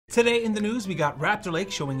Today in the news, we got Raptor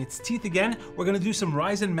Lake showing its teeth again. We're gonna do some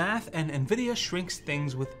Ryzen math, and Nvidia shrinks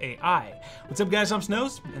things with AI. What's up guys, I'm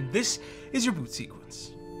Snows, and this is your boot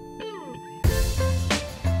sequence.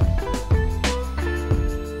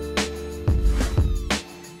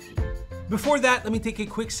 Before that, let me take a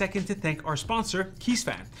quick second to thank our sponsor,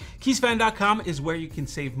 KeysFan. KeysFan.com is where you can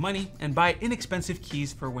save money and buy inexpensive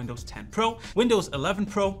keys for Windows 10 Pro, Windows 11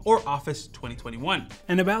 Pro, or Office 2021.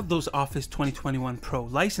 And about those Office 2021 Pro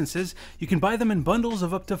licenses, you can buy them in bundles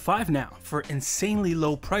of up to 5 now for insanely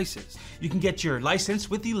low prices. You can get your license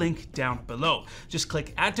with the link down below. Just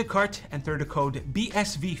click Add to Cart, enter the code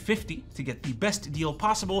BSV50 to get the best deal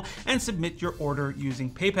possible, and submit your order using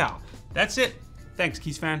PayPal. That's it. Thanks,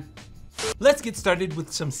 KeysFan. Let's get started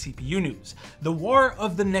with some CPU news. The war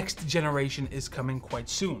of the next generation is coming quite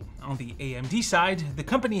soon. On the AMD side, the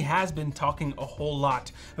company has been talking a whole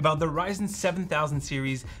lot about the Ryzen 7000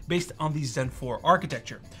 series based on the Zen 4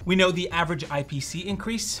 architecture. We know the average IPC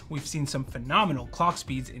increase, we've seen some phenomenal clock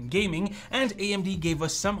speeds in gaming, and AMD gave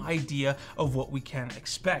us some idea of what we can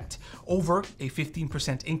expect. Over a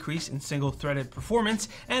 15% increase in single-threaded performance,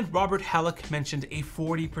 and Robert Hallock mentioned a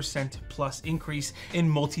 40% plus increase in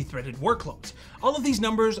multi-threaded workloads. All of these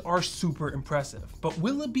numbers are super impressive, but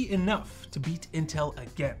will it be enough to beat Intel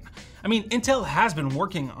again? I mean, Intel has been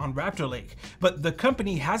working on Raptor Lake, but the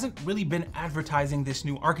company hasn't really been advertising this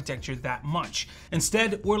new architecture that much.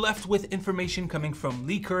 Instead, we're left with information coming from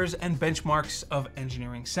leakers and benchmarks of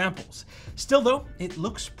engineering samples. Still though, it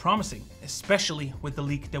looks promising, especially with the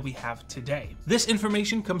leak that we have today. This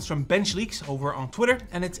information comes from Bench Leaks over on Twitter,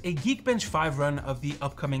 and it's a Geekbench 5 run of the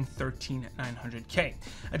upcoming 13900K.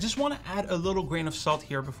 I just want to add a little grain of salt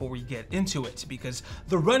here before we get into it, because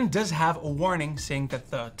the run does have a warning saying that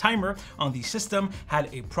the timer on the system had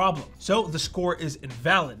a problem. So the score is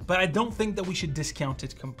invalid, but I don't think that we should discount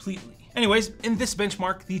it completely. Anyways, in this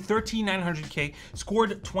benchmark, the 13900K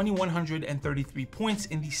scored 2133 points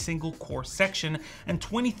in the single core section and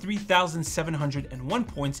 23,701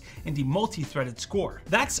 points in the multi-threaded score.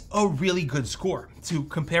 That's a really good score. To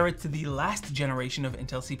compare it to the last generation of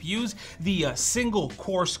Intel CPUs, the single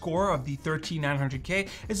core score of the 13900K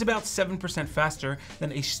is about 7% faster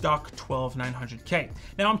than a stock 12900K.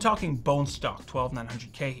 Now I'm talking bone stock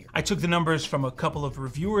 12900K here. I took the numbers from a couple of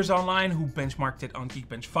reviewers online who benchmarked it on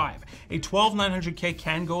Geekbench 5. A 12900K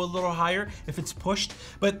can go a little higher if it's pushed,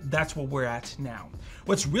 but that's what we're at now.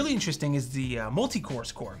 What's really interesting is the multi-core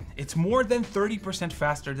score. It's more than 30%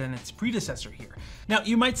 faster than its predecessor here. Now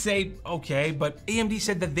you might say, okay, but AMD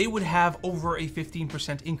said that they would have over a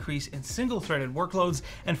 15% increase in single-threaded workloads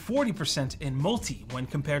and 40% in multi when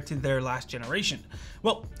compared to their last generation.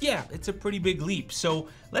 Well, yeah, it's a pretty big leap. So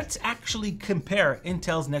let's actually compare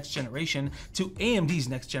Intel's next generation to AMD's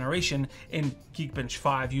next generation in Geekbench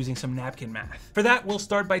 5 using some napkin math. For that, we'll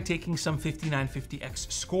start by taking some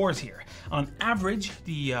 5950X scores here. On average,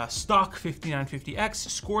 the stock 5950X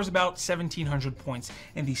scores about 1700 points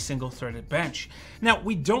in the single-threaded bench. Now,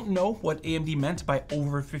 we don't know what AMD meant by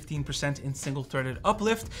over 15% in single-threaded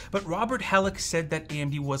uplift, but Robert Hallock said that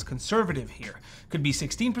AMD was conservative here. Could be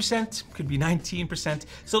 16%, could be 19%,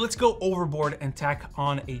 so let's go overboard and tack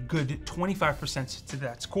on a good 25% to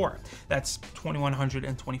that score. That's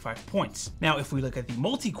 2125 points. Now, if we look at the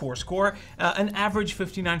multi-core score, an average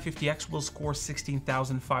 5950X will score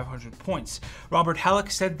 16,500 points. Robert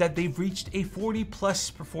Hallock said that they've reached a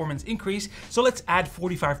 40+ performance increase, so let's add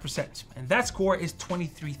 45%, and that score is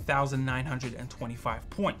 23,925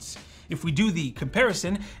 points. If we do the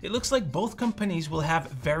comparison, it looks like both companies will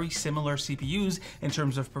have very similar CPUs in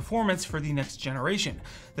terms of performance for the next generation.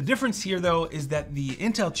 The difference here though is that the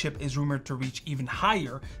Intel chip is rumored to reach even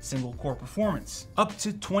higher single core performance, up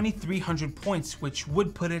to 2300 points, which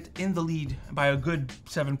would put it in the lead by a good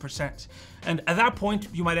 7%. And at that point,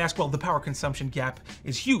 you might ask, well, the power consumption gap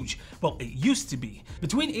is huge. Well, it used to be.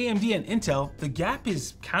 Between AMD and Intel, the gap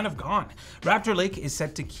is kind of gone. Raptor Lake is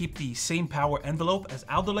set to keep the same power envelope as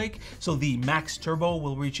Alder Lake, so the max turbo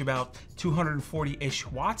will reach about 240-ish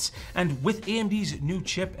watts. And with AMD's new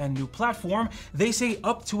chip and new platform, they say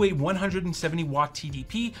up to a 170 watt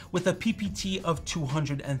TDP with a PPT of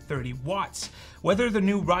 230 watts. Whether the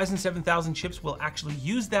new Ryzen 7000 chips will actually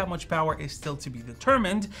use that much power is still to be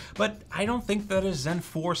determined, but I don't think that a Zen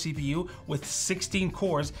 4 CPU with 16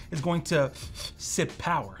 cores is going to sip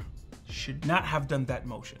power. should not have done that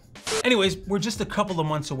motion. Anyways, we're just a couple of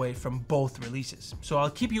months away from both releases, so I'll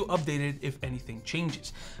keep you updated if anything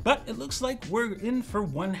changes. But it looks like we're in for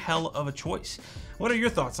one hell of a choice. What are your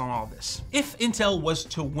thoughts on all this? If Intel was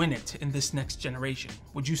to win it in this next generation,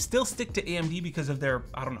 would you still stick to AMD because of their,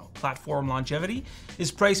 I don't know, platform longevity?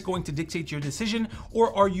 Is price going to dictate your decision,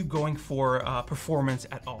 or are you going for performance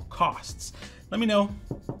at all costs? Let me know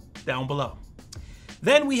down below.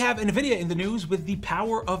 Then we have NVIDIA in the news with the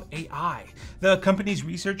power of AI. The company's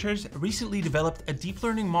researchers recently developed a deep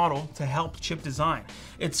learning model to help chip design.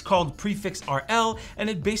 It's called Prefix RL, and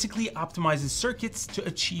it basically optimizes circuits to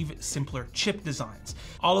achieve simpler chip designs.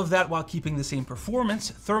 All of that while keeping the same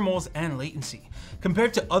performance, thermals, and latency.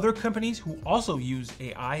 Compared to other companies who also use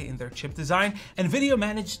AI in their chip design, NVIDIA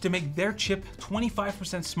managed to make their chip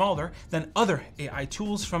 25% smaller than other AI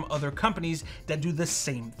tools from other companies that do the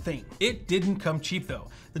same thing. It didn't come cheap though.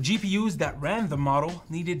 The GPUs that ran the model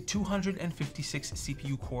needed 256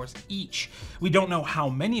 CPU cores each. We don't know how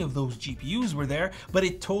many of those GPUs were there, but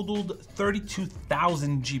it totaled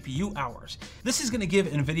 32,000 GPU hours. This is going to give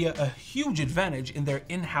NVIDIA a huge advantage in their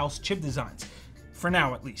in-house chip designs. For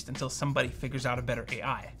now, at least, until somebody figures out a better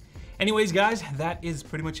AI. Anyways, guys, that is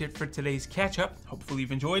pretty much it for today's catch-up. Hopefully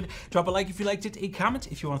you've enjoyed. Drop a like if you liked it, a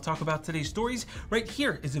comment if you want to talk about today's stories. Right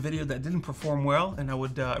here is a video that didn't perform well, and I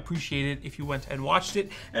would appreciate it if you went and watched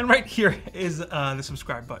it. And right here is the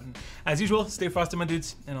subscribe button. As usual, stay frosty, my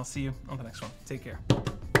dudes, and I'll see you on the next one. Take care.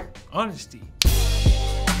 Honesty.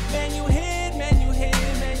 Man, you hit.